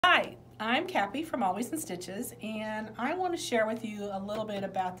I'm Cappy from Always in Stitches, and I want to share with you a little bit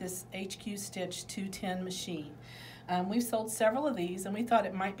about this HQ Stitch 210 machine. We've sold several of these, and we thought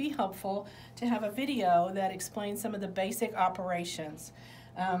it might be helpful to have a video that explains some of the basic operations.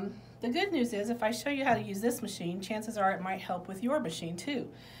 The good news is if I show you how to use this machine, chances are it might help with your machine too,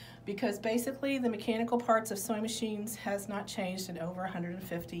 because basically the mechanical parts of sewing machines has not changed in over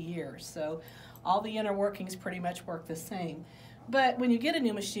 150 years. So all the inner workings pretty much work the same. But when you get a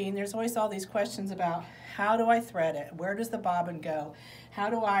new machine, there's always all these questions about how do I thread it? Where does the bobbin go?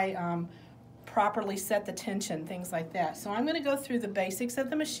 How do I properly set the tension? Things like that. So I'm going to go through the basics of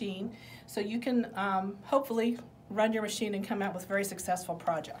the machine so you can hopefully run your machine and come out with very successful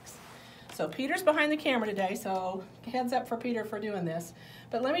projects. So Peter's behind the camera today, so heads up for Peter for doing this.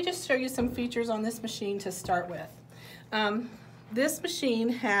 But let me just show you some features on this machine to start with. This machine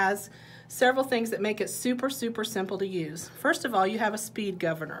has several things that make it super simple to use. First of all, you have a speed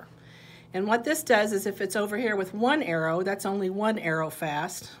governor. And what this does is if it's over here with one arrow, that's only one arrow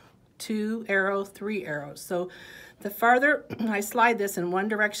fast, 2 arrows, 3 arrows. So the farther I slide this in one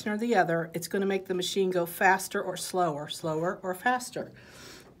direction or the other, it's going to make the machine go faster or slower, slower or faster.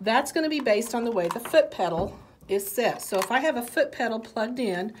 That's going to be based on the way the foot pedal is set. So if I have a foot pedal plugged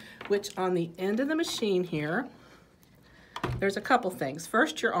in, which on the end of the machine here, there's a couple things.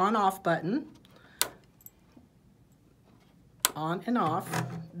 First, your on-off button, on and off.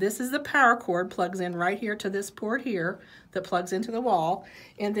 This is the power cord, plugs in right here to this port here that plugs into the wall.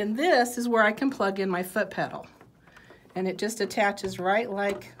 And then this is where I can plug in my foot pedal. And it just attaches right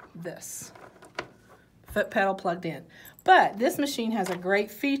like this. Foot pedal plugged in. But this machine has a great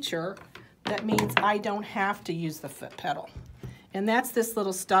feature that means I don't have to use the foot pedal. And that's this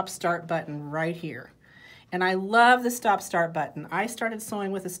little stop-start button right here. And I love the stop-start button. I started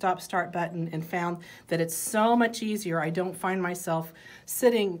sewing with a stop-start button and found that it's so much easier. I don't find myself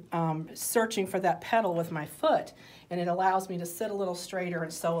sitting, searching for that pedal with my foot. And it allows me to sit a little straighter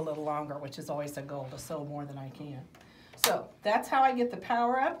and sew a little longer, which is always a goal, to sew more than I can. So that's how I get the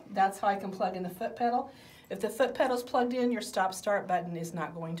power up. That's how I can plug in the foot pedal. If the foot pedal's plugged in, your stop-start button is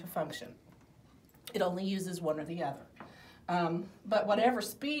not going to function. It only uses one or the other. But whatever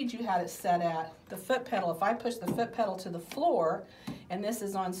speed you had it set at, the foot pedal, if I push the foot pedal to the floor and this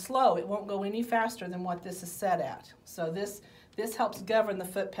is on slow, it won't go any faster than what this is set at. So this helps govern the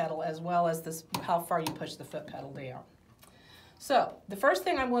foot pedal as well as this, how far you push the foot pedal down. So the first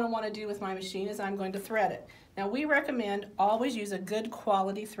thing I'm going to want to do with my machine is I'm going to thread it. Now we recommend always use a good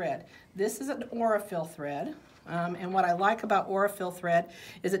quality thread. This is an Aurifil thread. And what I like about Aurifil thread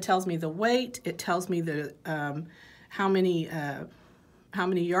is it tells me the weight, it tells me the how many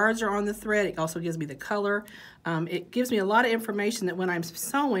yards are on the thread. It also gives me the color. It gives me a lot of information that when I'm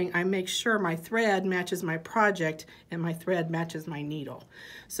sewing, I make sure my thread matches my project and my thread matches my needle.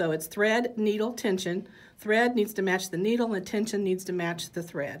 So it's thread, needle, tension. Thread needs to match the needle and tension needs to match the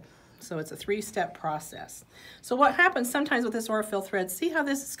thread. So it's a 3-step process. So what happens sometimes with this Aurifil thread, see how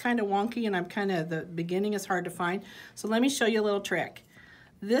this is kind of wonky and I'm kind of, the beginning is hard to find. So let me show you a little trick.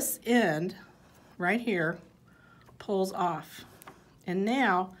 This end right here pulls off. And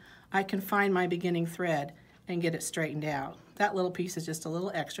now I can find my beginning thread and get it straightened out. That little piece is just a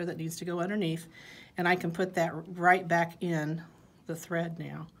little extra that needs to go underneath, and I can put that right back in the thread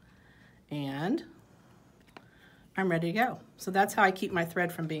now. And I'm ready to go. So that's how I keep my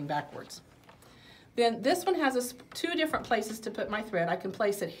thread from being backwards. Then this one has 2 different places to put my thread. I can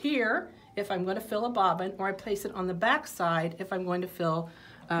place it here if I'm going to fill a bobbin, or I place it on the back side if I'm going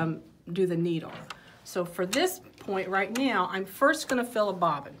to do the needle. So for this point right now, I'm first going to fill a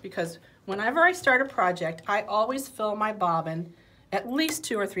bobbin, because whenever I start a project, I always fill my bobbin, at least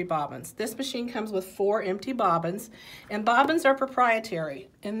 2 or 3 bobbins. This machine comes with 4 empty bobbins, and bobbins are proprietary.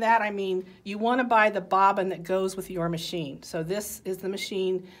 In that I mean you want to buy the bobbin that goes with your machine. So this is the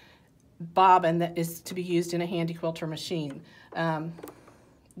machine bobbin that is to be used in a handy quilter machine.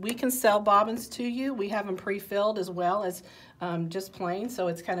 We can sell bobbins to you. We have them pre-filled as well as just plain, so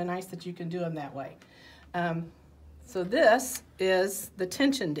it's kind of nice that you can do them that way. So this is the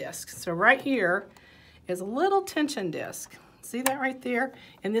tension disc. So right here is a little tension disc. See that right there?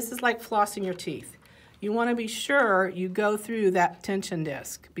 And this is like flossing your teeth. You want to be sure you go through that tension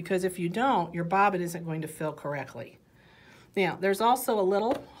disc, because if you don't, your bobbin isn't going to fill correctly. Now, there's also a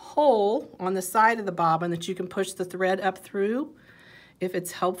little hole on the side of the bobbin that you can push the thread up through. If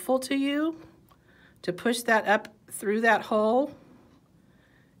it's helpful to you to push that up through that hole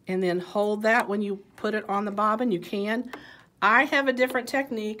and then hold that when you put it on the bobbin, you can. I have a different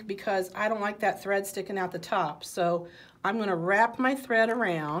technique because I don't like that thread sticking out the top. So I'm going to wrap my thread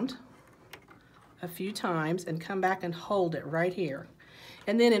around a few times and come back and hold it right here.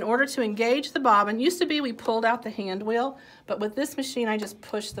 And then in order to engage the bobbin, used to be we pulled out the hand wheel, but with this machine I just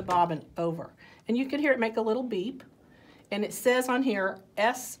push the bobbin over. And you can hear it make a little beep. And it says on here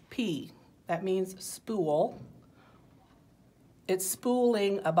SP, that means spool. It's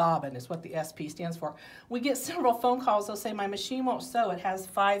spooling a bobbin is what the SP stands for. We get several phone calls. They'll say, my machine won't sew. It has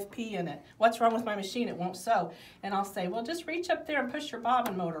 5P in it. What's wrong with my machine? It won't sew. And I'll say, well, just reach up there and push your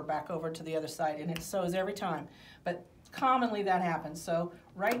bobbin motor back over to the other side, and it sews every time. But commonly that happens. So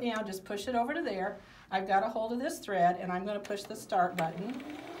right now, just push it over to there. I've got a hold of this thread, and I'm going to push the start button,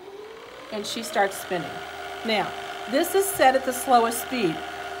 and she starts spinning. Now, this is set at the slowest speed.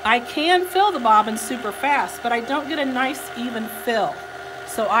 I can fill the bobbin super fast, but I don't get a nice even fill.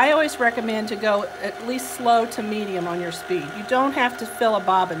 So I always recommend to go at least slow to medium on your speed. You don't have to fill a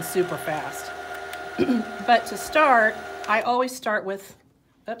bobbin super fast. But to start, I always start with,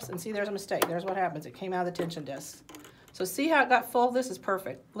 oops, and see there's a mistake. There's what happens. It came out of the tension disc. So see how it got full? This is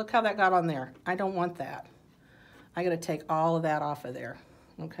perfect. Look how that got on there. I don't want that. I gotta take all of that off of there,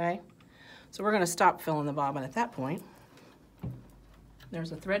 okay? So we're gonna stop filling the bobbin at that point.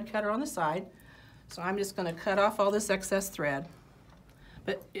 There's a thread cutter on the side, so I'm just going to cut off all this excess thread.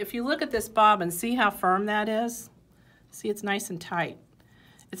 But if you look at this bobbin, see how firm that is? See, it's nice and tight.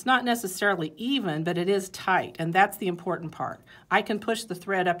 It's not necessarily even, but it is tight, and that's the important part. I can push the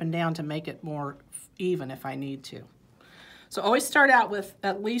thread up and down to make it more even if I need to. So always start out with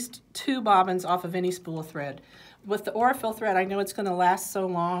at least 2 bobbins off of any spool of thread. With the Aurifil thread, I know it's going to last so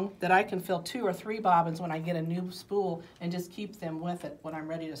long that I can fill 2 or 3 bobbins when I get a new spool and just keep them with it. When I'm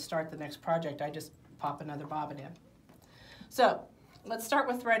ready to start the next project, I just pop another bobbin in. So let's start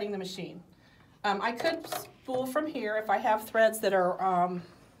with threading the machine. I could spool from here if I have threads that are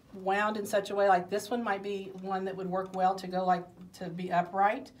wound in such a way, like this one might be one that would work well to go to be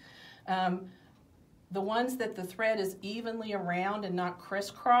upright. The ones that the thread is evenly around and not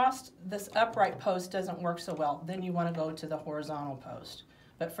crisscrossed, this upright post doesn't work so well. Then you want to go to the horizontal post.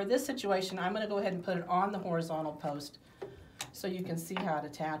 But for this situation, I'm going to go ahead and put it on the horizontal post so you can see how it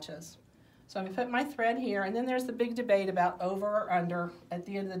attaches. So I'm going to put my thread here, and then there's the big debate about over or under. At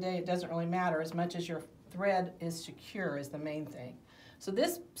the end of the day, it doesn't really matter as much as your thread is secure is the main thing. So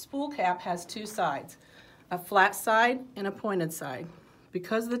this spool cap has 2 sides, a flat side and a pointed side.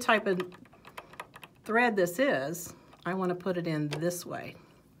 Because of the type of thread this is, I want to put it in this way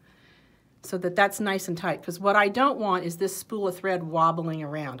so that that's nice and tight, because what I don't want is this spool of thread wobbling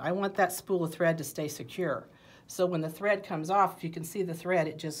around. I want that spool of thread to stay secure. So when the thread comes off, if you can see the thread,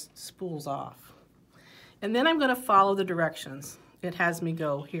 it just spools off. And then I'm going to follow the directions. It has me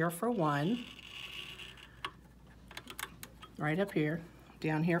go here for 1, right up here,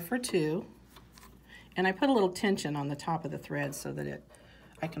 down here for 2, and I put a little tension on the top of the thread so that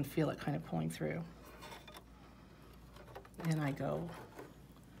I can feel it kind of pulling through. And I go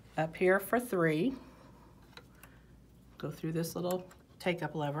up here for 3, go through this little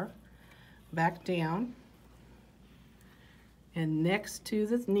take-up lever, back down, and next to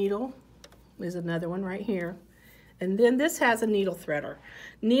the needle is another one right here. And then this has a needle threader.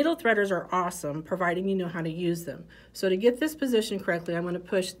 Needle threaders are awesome, providing you know how to use them. So to get this position correctly, I'm going to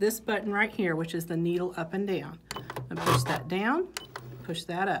push this button right here, which is the needle up and down. And push that down, push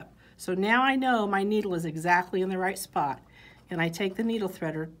that up. So now I know my needle is exactly in the right spot. And I take the needle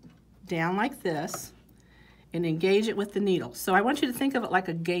threader down like this and engage it with the needle. So I want you to think of it like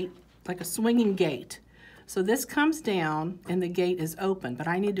a gate, like a swinging gate. So this comes down and the gate is open, but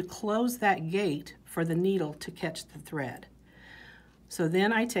I need to close that gate for the needle to catch the thread. So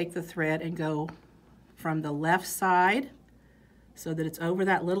then I take the thread and go from the left side so that it's over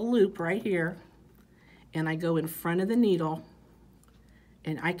that little loop right here, and I go in front of the needle,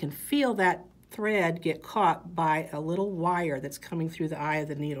 and I can feel that thread get caught by a little wire that's coming through the eye of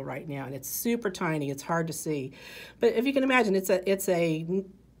the needle right now, and it's super tiny, it's hard to see. But if you can imagine, it's a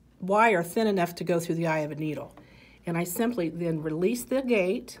wire thin enough to go through the eye of a needle. And I simply then release the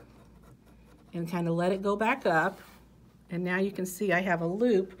gate and kind of let it go back up, and now you can see I have a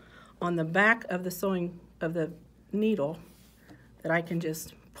loop on the back of the sewing of the needle that I can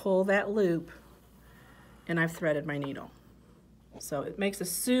just pull that loop, and I've threaded my needle. So it makes a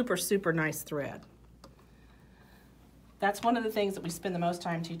super, super nice thread. That's one of the things that we spend the most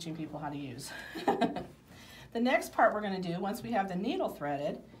time teaching people how to use. The next part we're going to do, once we have the needle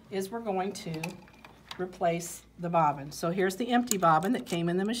threaded, is we're going to replace the bobbin. So here's the empty bobbin that came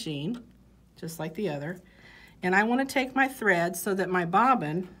in the machine, just like the other. And I want to take my thread so that my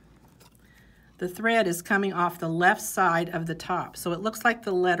bobbin, the thread is coming off the left side of the top. So it looks like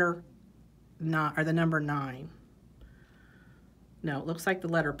the letter 9, or the number 9. No, it looks like the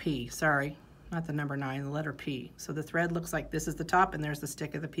letter P, sorry. not the number 9, the letter P. So the thread looks like this is the top and there's the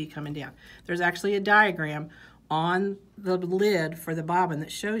stick of the P coming down. There's actually a diagram on the lid for the bobbin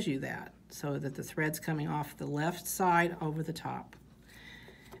that shows you that, so that the thread's coming off the left side over the top.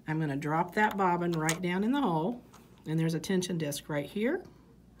 I'm going to drop that bobbin right down in the hole, and there's a tension disc right here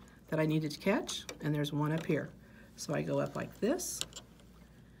that I needed to catch, and there's one up here. So I go up like this,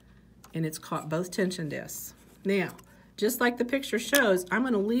 and it's caught both tension discs. Now, just like the picture shows, I'm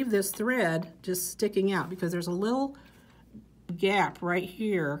going to leave this thread just sticking out because there's a little gap right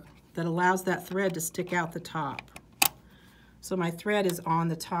here that allows that thread to stick out the top. So my thread is on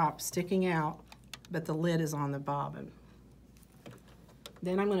the top sticking out, but the lid is on the bobbin.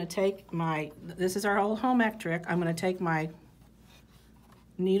 Then I'm going to take this is our old home ec trick, I'm going to take my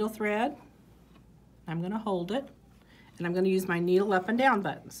needle thread, I'm going to hold it, and I'm going to use my needle up and down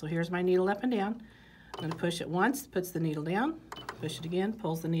button. So here's my needle up and down. I'm going to push it once, puts the needle down, push it again,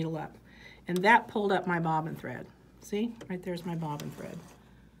 pulls the needle up. And that pulled up my bobbin thread. See, right there's my bobbin thread.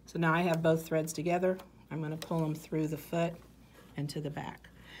 So now I have both threads together. I'm going to pull them through the foot and to the back.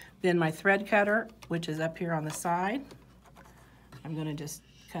 Then my thread cutter, which is up here on the side, I'm going to just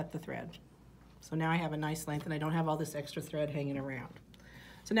cut the thread. So now I have a nice length and I don't have all this extra thread hanging around.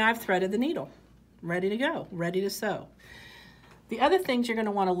 So now I've threaded the needle, ready to go, ready to sew. The other things you're going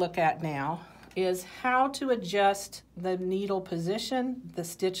to want to look at now is how to adjust the needle position, the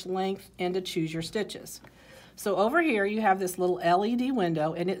stitch length, and to choose your stitches. So over here you have this little LED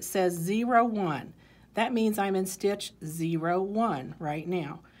window and it says 01. That means I'm in stitch 01 right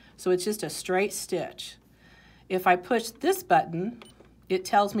now. So it's just a straight stitch. If I push this button, it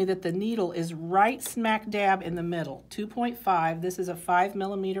tells me that the needle is right smack dab in the middle, 2.5. This is a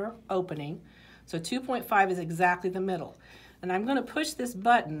 5mm opening, so 2.5 is exactly the middle. And I'm going to push this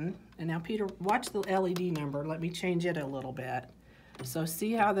button, and now Peter, watch the LED number. Let me change it a little bit. So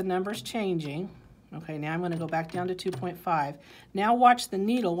see how the number's changing. Okay, now I'm going to go back down to 2.5. Now watch the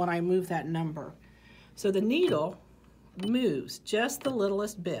needle when I move that number. So the needle moves just the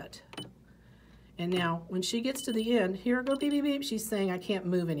littlest bit. And now when she gets to the end, here it goes beep, beep, beep, she's saying I can't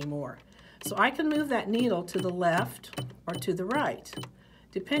move anymore. So I can move that needle to the left or to the right,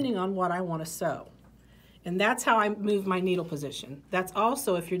 depending on what I want to sew. And that's how I move my needle position. That's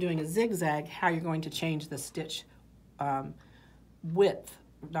also, if you're doing a zigzag, how you're going to change the stitch width,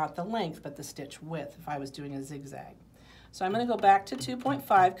 not the length, but the stitch width if I was doing a zigzag. So I'm going to go back to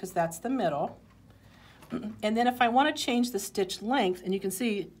 2.5 because that's the middle. And then if I want to change the stitch length, and you can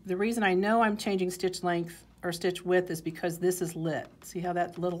see the reason I know I'm changing stitch length or stitch width is because this is lit. See how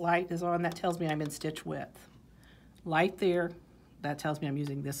that little light is on? That tells me I'm in stitch width. Light there, that tells me I'm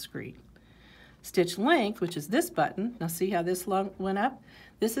using this screen. Stitch length, which is this button, now see how this went up?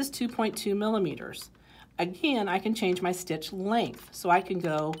 This is 2.2 millimeters. Again, I can change my stitch length. So I can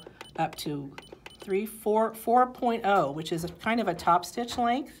go up to 4.0, which is kind of a top stitch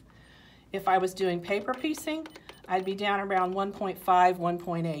length. If I was doing paper piecing, I'd be down around 1.5,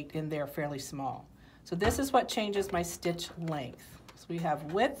 1.8 in there, fairly small. So this is what changes my stitch length. So we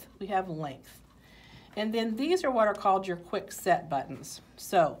have width, we have length. And then these are what are called your quick set buttons.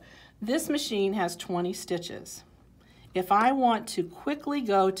 So this machine has 20 stitches. If I want to quickly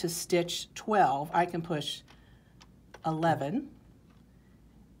go to stitch 12, I can push 11.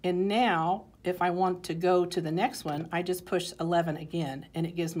 And now, if I want to go to the next one, I just push 11 again, and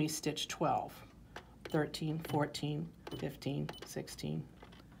it gives me stitch 12, 13, 14, 15, 16.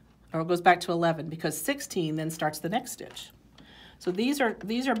 Or it goes back to 11 because 16 then starts the next stitch. So these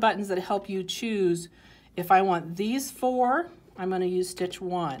are buttons that help you choose. If I want these 4, I'm going to use stitch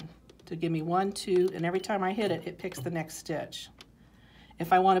 1 to give me 1, 2, and every time I hit it, it picks the next stitch.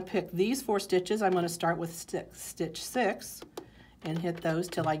 If I want to pick these 4 stitches, I'm going to start with stitch 6 and hit those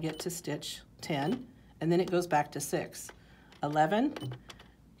till I get to stitch 10, and then it goes back to 6. 11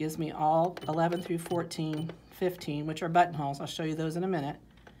 gives me all 11 through 14, 15, which are buttonholes. I'll show you those in a minute,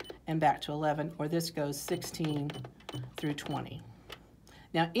 and back to 11, or this goes 16 through 20.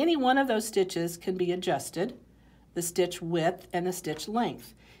 Now, any one of those stitches can be adjusted, the stitch width and the stitch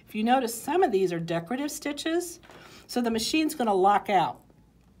length. If you notice, some of these are decorative stitches, so the machine's going to lock out.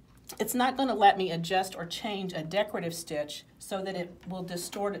 It's not going to let me adjust or change a decorative stitch so that it will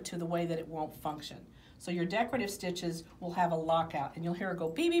distort it to the way that it won't function. So your decorative stitches will have a lockout, and you'll hear it go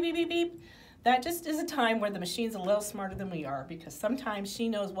beep, beep, beep, beep, beep. That just is a time where the machine's a little smarter than we are, because sometimes she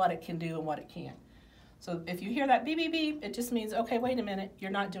knows what it can do and what it can't. So if you hear that beep, beep, beep, it just means, okay, wait a minute, you're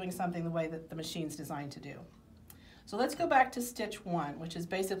not doing something the way that the machine's designed to do. So let's go back to stitch 1, which is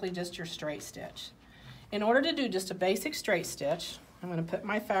basically just your straight stitch. In order to do just a basic straight stitch, I'm going to put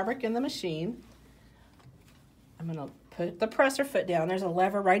my fabric in the machine. I'm going to put the presser foot down. There's a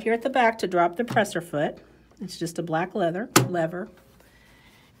lever right here at the back to drop the presser foot. It's just a black lever.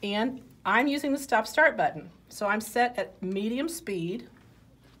 And I'm using the stop-start button. So I'm set at medium speed,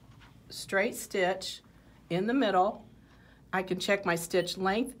 straight stitch in the middle. I can check my stitch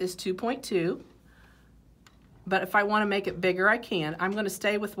length is 2.2. But if I want to make it bigger, I can. I'm going to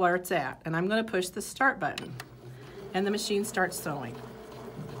stay with where it's at, and I'm going to push the start button. And the machine starts sewing.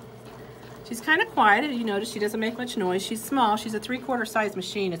 She's kind of quiet. You notice she doesn't make much noise. She's small. She's a 3/4 size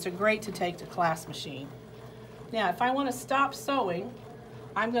machine. It's a great to take to class machine. Now, if I want to stop sewing,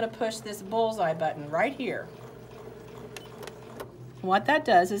 I'm going to push this bullseye button right here. What that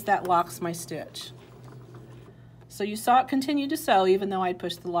does is that locks my stitch. So you saw it continue to sew even though I'd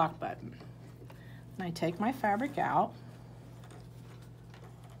pushed the lock button. And I take my fabric out,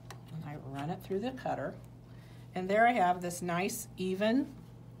 and I run it through the cutter, and there I have this nice even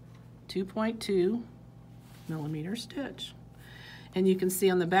 2.2 millimeter stitch. And you can see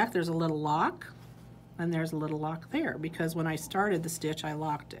on the back there's a little lock, and there's a little lock there because when I started the stitch I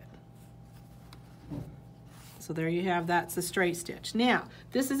locked it. So there you have, that's the straight stitch. Now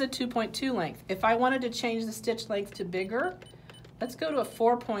this is a 2.2 length. If I wanted to change the stitch length to bigger, let's go to a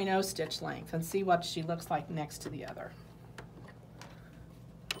 4.0 stitch length and see what she looks like next to the other.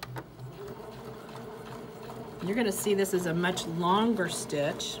 You're going to see this is a much longer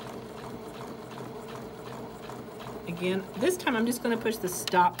stitch. Again, this time I'm just going to push the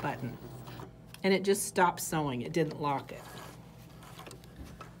stop button, and it just stopped sewing. It didn't lock it.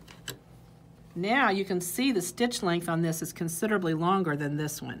 Now you can see the stitch length on this is considerably longer than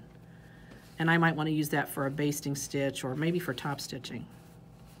this one. And I might want to use that for a basting stitch or maybe for top stitching.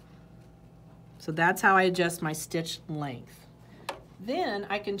 So that's how I adjust my stitch length. Then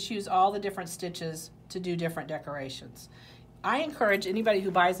I can choose all the different stitches to do different decorations. I encourage anybody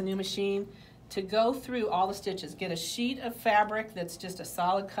who buys a new machine to go through all the stitches. Get a sheet of fabric that's just a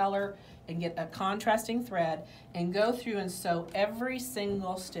solid color and get a contrasting thread and go through and sew every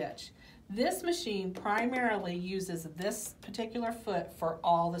single stitch. This machine primarily uses this particular foot for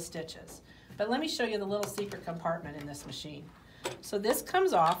all the stitches. But let me show you the little secret compartment in this machine. So this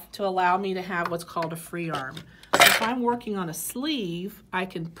comes off to allow me to have what's called a free arm. So if I'm working on a sleeve, I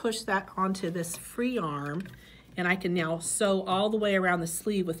can push that onto this free arm, and I can now sew all the way around the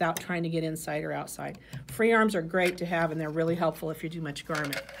sleeve without trying to get inside or outside. Free arms are great to have, and they're really helpful if you do much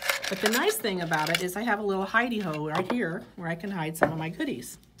garment. But the nice thing about it is I have a little hidey hole right here where I can hide some of my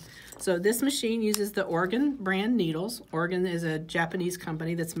goodies. So this machine uses the Oregon brand needles. Oregon is a Japanese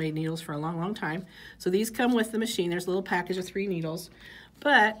company that's made needles for a long, long time. So these come with the machine. There's a little package of 3 needles.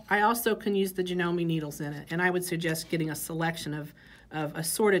 But I also can use the Janome needles in it. And I would suggest getting a selection of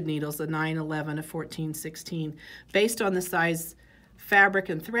assorted needles, the 9, 11, a 14, 16. Based on the size fabric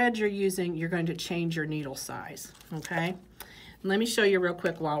and thread you're using, you're going to change your needle size, okay? Let me show you real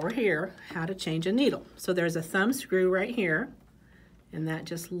quick while we're here how to change a needle. So there's a thumb screw right here, and that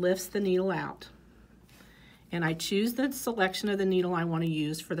just lifts the needle out. And I choose the selection of the needle I want to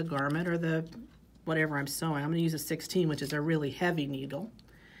use for the garment or the whatever I'm sewing. I'm going to use a 16, which is a really heavy needle.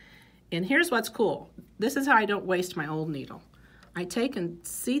 And here's what's cool. This is how I don't waste my old needle. I take and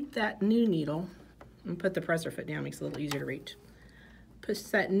seat that new needle and put the presser foot down, makes it a little easier to reach. Push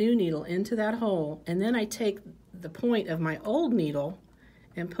that new needle into that hole, and then I take the point of my old needle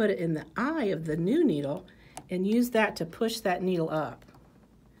and put it in the eye of the new needle and use that to push that needle up.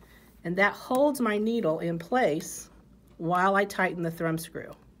 And that holds my needle in place while I tighten the thumb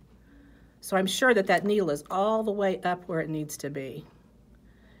screw. So I'm sure that that needle is all the way up where it needs to be.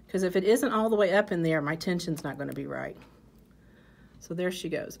 Because if it isn't all the way up in there, my tension's not going to be right. So there she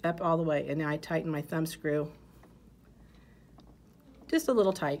goes, up all the way. And now I tighten my thumb screw just a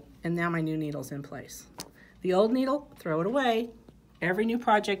little tight, and now my new needle's in place. The old needle, throw it away. Every new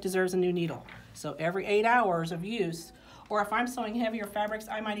project deserves a new needle. So every 8 hours of use, or if I'm sewing heavier fabrics,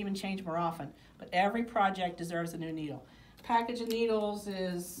 I might even change more often. But every project deserves a new needle. Package of needles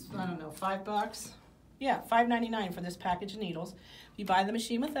is, I don't know, $5? Yeah, $5.99 for this package of needles. If you buy the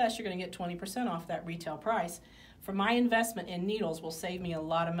machine with us, you're going to get 20% off that retail price. For my investment in needles will save me a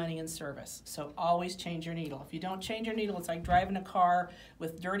lot of money in service. So always change your needle. If you don't change your needle, it's like driving a car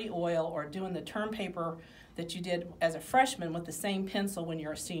with dirty oil or doing the term paper that you did as a freshman with the same pencil when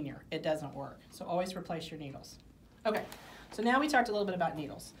you're a senior. It doesn't work. So always replace your needles. Okay, so now we talked a little bit about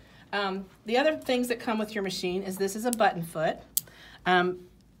needles. The other things that come with your machine is this is a button foot.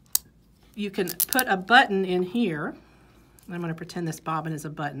 You can put a button in here. I'm going to pretend this bobbin is a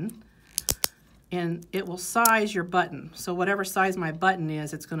button. And it will size your button. So whatever size my button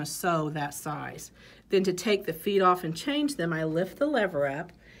is, it's going to sew that size. Then to take the feet off and change them, I lift the lever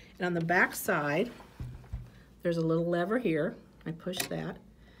up. And on the back side, There's a little lever here. I push that.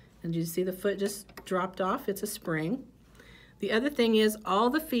 And you see the foot just dropped off? It's a spring. The other thing is all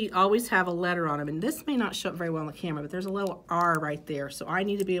the feet always have a letter on them. And this may not show up very well on the camera, but there's a little R right there. So I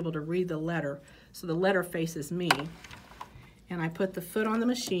need to be able to read the letter. So the letter faces me. And I put the foot on the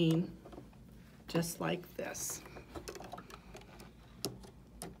machine just like this.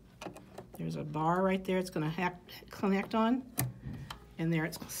 There's a bar right there it's going to connect on. And there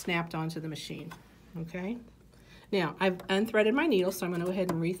it's snapped onto the machine. Okay? Now, I've unthreaded my needle, so I'm going to go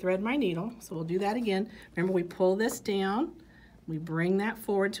ahead and rethread my needle. So we'll do that again. Remember, we pull this down. We bring that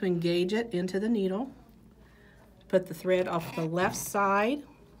forward to engage it into the needle. Put the thread off the left side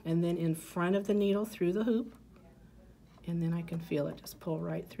and then in front of the needle through the hoop. And then I can feel it just pull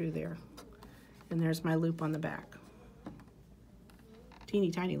right through there. And there's my loop on the back.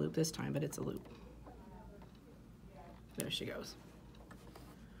 Teeny tiny loop this time, but it's a loop. There she goes.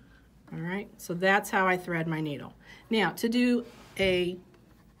 All right, so that's how I thread my needle. Now, to do a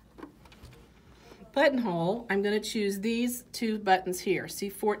buttonhole, I'm going to choose these two buttons here. See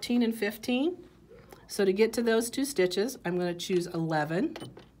 14 and 15? So to get to those two stitches, I'm going to choose 11,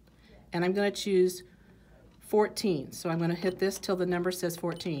 and I'm going to choose 14. So I'm going to hit this till the number says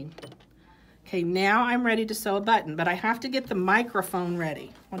 14. Okay, now I'm ready to sew a button, but I have to get the microphone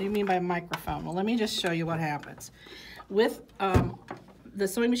ready. What do you mean by a microphone? Well, let me just show you what happens. With the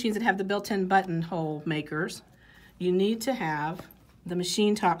sewing machines that have the built-in buttonhole makers, you need to have the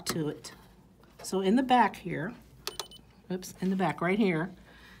machine talk to it. So in the back here, oops, in the back right here,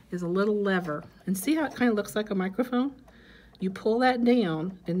 is a little lever. And see how it kind of looks like a microphone? You pull that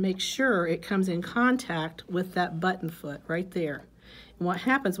down and make sure it comes in contact with that button foot right there. And what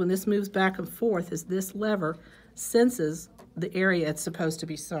happens when this moves back and forth is this lever senses the area it's supposed to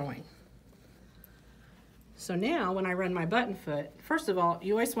be sewing. So now when I run my button foot, first of all,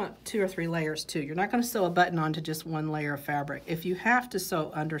 you always want 2 or 3 layers too. You're not going to sew a button onto just one layer of fabric. If you have to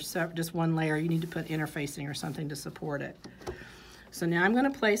sew under just one layer, you need to put interfacing or something to support it. So now I'm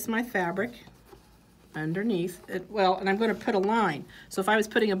going to place my fabric underneath it, well, and I'm going to put a line. So if I was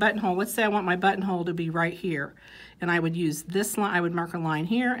putting a buttonhole, let's say I want my buttonhole to be right here, and I would use this line, I would mark a line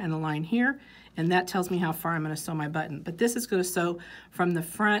here and a line here, and that tells me how far I'm going to sew my button. But this is going to sew from the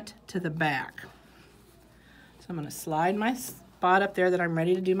front to the back. So I'm going to slide my spot up there that I'm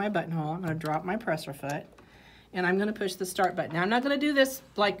ready to do my buttonhole. I'm going to drop my presser foot, and I'm going to push the start button. Now I'm not going to do this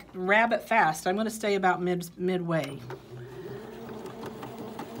like rabbit fast. I'm going to stay about midway.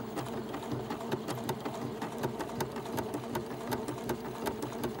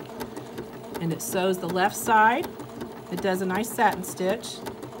 And it sews the left side. It does a nice satin stitch.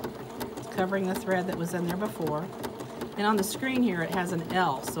 It's covering the thread that was in there before. And on the screen here it has an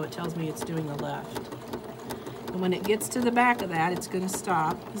L, so it tells me it's doing the left. And when it gets to the back of that, it's going to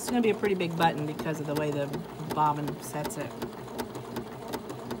stop. This is going to be a pretty big button because of the way the bobbin sets it.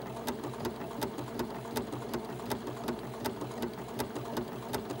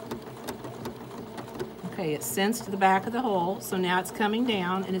 Okay, it's sensed the back of the hole, so now it's coming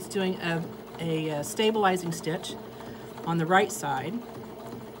down and it's doing a stabilizing stitch on the right side.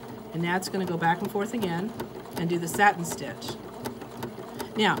 And now it's going to go back and forth again and do the satin stitch.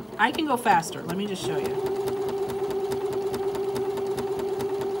 Now, I can go faster. Let me just show you.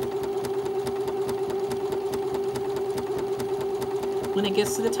 When it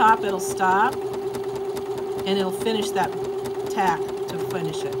gets to the top, it'll stop, and it'll finish that tack to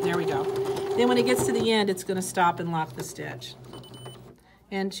finish it. There we go. Then when it gets to the end, it's going to stop and lock the stitch.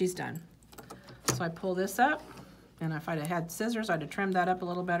 And she's done. So I pull this up, and if I'd have had scissors, I'd have trimmed that up a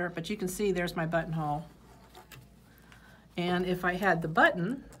little better, but you can see there's my buttonhole. And if I had the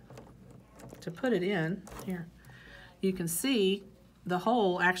button to put it in, here, you can see the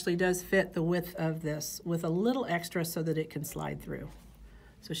hole actually does fit the width of this with a little extra so that it can slide through.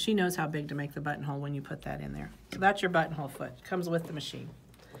 So she knows how big to make the buttonhole when you put that in there. So that's your buttonhole foot. It comes with the machine.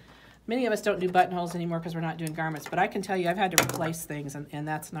 Many of us don't do buttonholes anymore because we're not doing garments, but I can tell you I've had to replace things, and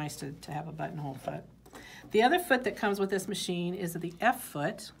that's nice to have a buttonhole foot. The other foot that comes with this machine is the F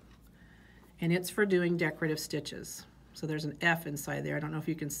foot, and it's for doing decorative stitches. So there's an F inside there. I don't know if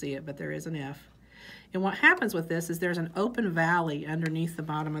you can see it, but there is an F. And what happens with this is there's an open valley underneath the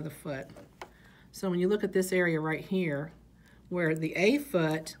bottom of the foot. So when you look at this area right here, where the A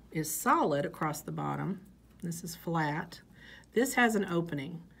foot is solid across the bottom, this is flat, this has an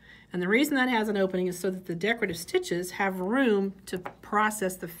opening. And the reason that has an opening is so that the decorative stitches have room to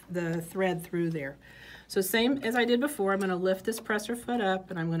process the thread through there. So same as I did before, I'm going to lift this presser foot up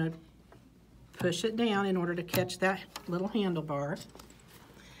and I'm going to push it down in order to catch that little handlebar.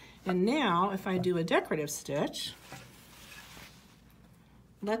 And now if I do a decorative stitch,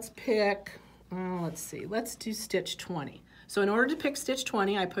 let's pick let's see, let's do stitch 20. So in order to pick stitch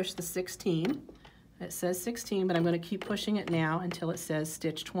 20, I push the 16. It says 16, but I'm going to keep pushing it now until it says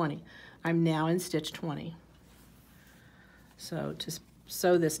stitch 20. I'm now in stitch 20. So to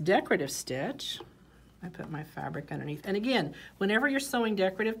sew this decorative stitch, I put my fabric underneath. And again, whenever you're sewing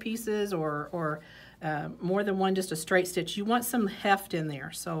decorative pieces or more than one, just a straight stitch, you want some heft in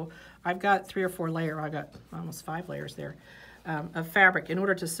there. So I've got 3 or 4 layers, I got almost 5 layers there of fabric in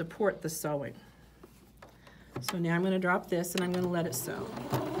order to support the sewing. So now I'm going to drop this and I'm going to let it sew.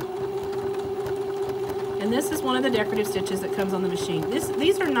 And this is one of the decorative stitches that comes on the machine.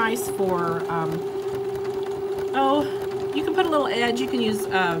 These are nice for, you can put a little edge. You can use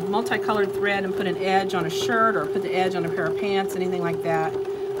multicolored thread and put an edge on a shirt or put the edge on a pair of pants, anything like that.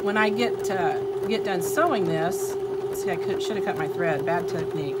 When I get done sewing this, see, I should have cut my thread, bad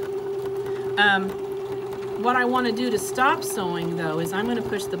technique. What I want to do to stop sewing though is I'm going to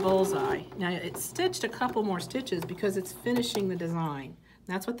push the bullseye. Now it's stitched a couple more stitches because it's finishing the design.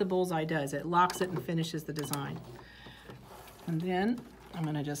 That's what the bullseye does. It locks it and finishes the design. And then I'm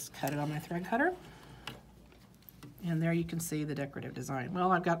going to just cut it on my thread cutter. And there you can see the decorative design.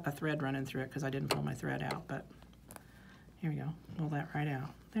 Well, I've got a thread running through it because I didn't pull my thread out, but here we go. Pull that right out.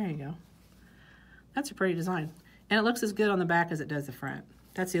 There you go. That's a pretty design. And it looks as good on the back as it does the front.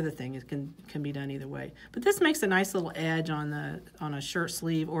 That's the other thing. It can be done either way. But this makes a nice little edge on a shirt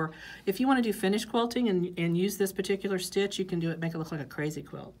sleeve, or if you want to do finish quilting and use this particular stitch, you can do it, make it look like a crazy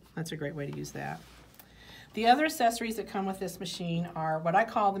quilt. That's a great way to use that. The other accessories that come with this machine are what I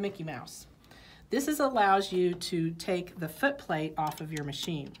call the Mickey Mouse. This allows you to take the foot plate off of your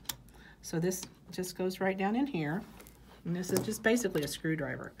machine. So this just goes right down in here, and this is just basically a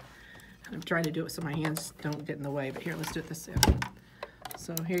screwdriver. I'm trying to do it so my hands don't get in the way, but here, let's do it this way.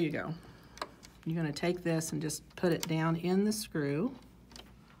 So here you go. You're going to take this and just put it down in the screw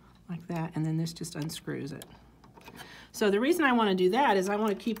like that, and then this just unscrews it. So the reason I want to do that is I want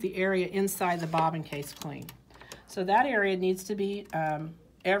to keep the area inside the bobbin case clean. So that area needs to be,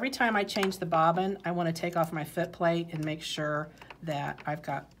 every time I change the bobbin, I want to take off my foot plate and make sure that I've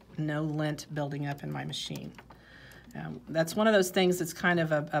got no lint building up in my machine. That's one of those things that's kind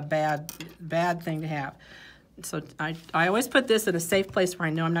of a bad thing to have. So I always put this in a safe place where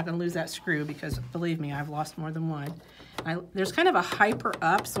I know I'm not going to lose that screw, because believe me, I've lost more than one. There's kind of a hyper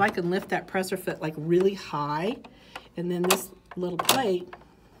up, so I can lift that presser foot like really high, and then this little plate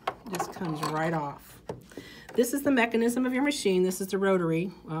just comes right off. This is the mechanism of your machine. This is the rotary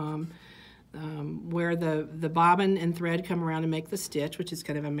where the bobbin and thread come around and make the stitch, which is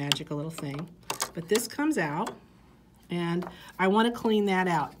kind of a magical little thing. But this comes out, and I want to clean that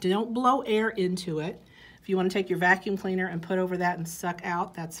out. Don't blow air into it. If you want to take your vacuum cleaner and put over that and suck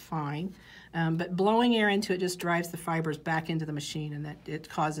out, that's fine. But blowing air into it just drives the fibers back into the machine, and that it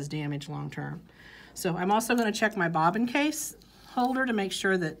causes damage long term. So I'm also going to check my bobbin case holder to make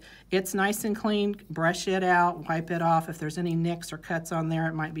sure that it's nice and clean. Brush it out, wipe it off. If there's any nicks or cuts on there,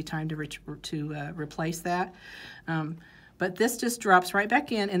 it might be time to replace that. But this just drops right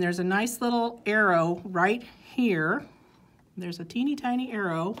back in, and there's a nice little arrow right here. There's a teeny tiny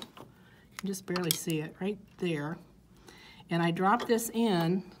arrow. You can just barely see it right there. And I drop this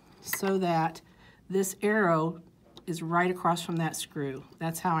in so that this arrow is right across from that screw.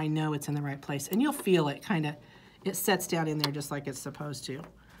 That's how I know it's in the right place. And you'll feel it kind of, it sets down in there just like it's supposed to.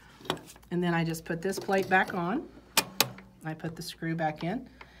 And then I just put this plate back on. I put the screw back in,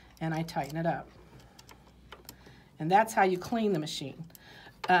 and I tighten it up. And that's how you clean the machine.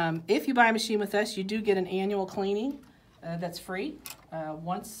 If you buy a machine with us, you do get an annual cleaning that's free.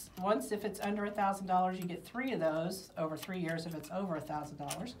 Once if it's under $1,000, you get 3 of those over 3 years if it's over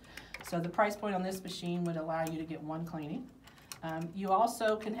 $1,000. So the price point on this machine would allow you to get 1 cleaning. You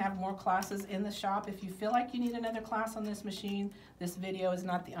also can have more classes in the shop. If you feel like you need another class on this machine, this video is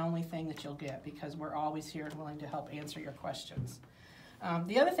not the only thing that you'll get, because we're always here and willing to help answer your questions.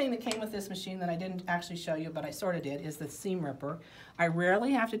 The other thing that came with this machine that I didn't actually show you, but I sort of did, is the seam ripper. I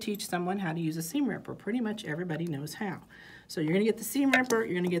rarely have to teach someone how to use a seam ripper. Pretty much everybody knows how. So you're going to get the seam ripper,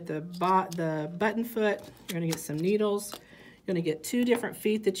 you're going to get the button foot, you're going to get some needles, you're going to get 2 different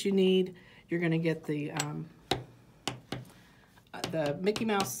feet that you need, you're going to get the Mickey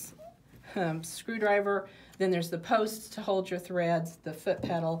Mouse screwdriver, then there's the posts to hold your threads, the foot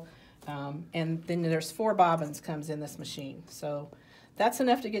pedal, and then there's 4 bobbins comes in this machine. So that's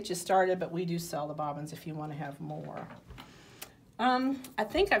enough to get you started, but we do sell the bobbins if you want to have more. I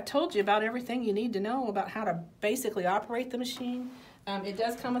think I've told you about everything you need to know about how to basically operate the machine. It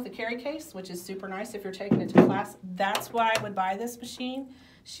does come with a carry case, which is super nice if you're taking it to class. That's why I would buy this machine,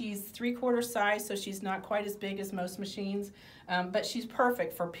 She's 3/4 size, so she's not quite as big as most machines, but she's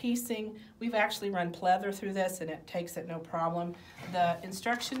perfect for piecing. We've actually run pleather through this and it takes it no problem. The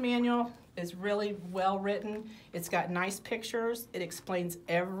instruction manual is really well written. It's got nice pictures. It explains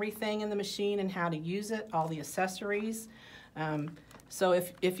everything in the machine and how to use it, all the accessories. So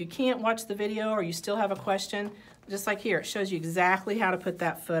if you can't watch the video or you still have a question, just like here, it shows you exactly how to put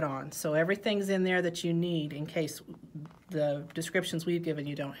that foot on. So everything's in there that you need in case the descriptions we've given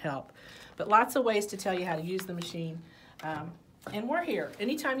you don't help. But lots of ways to tell you how to use the machine. And we're here.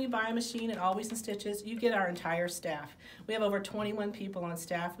 Anytime you buy a machine at Always in Stitches, you get our entire staff. We have over 21 people on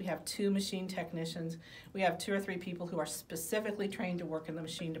staff. We have 2 machine technicians. We have 2 or 3 people who are specifically trained to work in the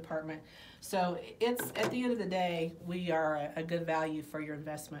machine department. So it's, at the end of the day, we are a good value for your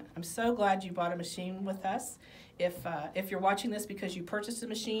investment. I'm so glad you bought a machine with us. If you're watching this because you purchased a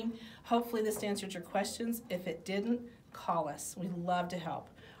machine, hopefully this answered your questions. If it didn't, call us. We'd love to help.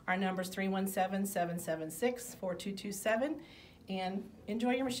 Our number is 317-776-4227. And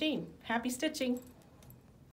enjoy your machine. Happy stitching!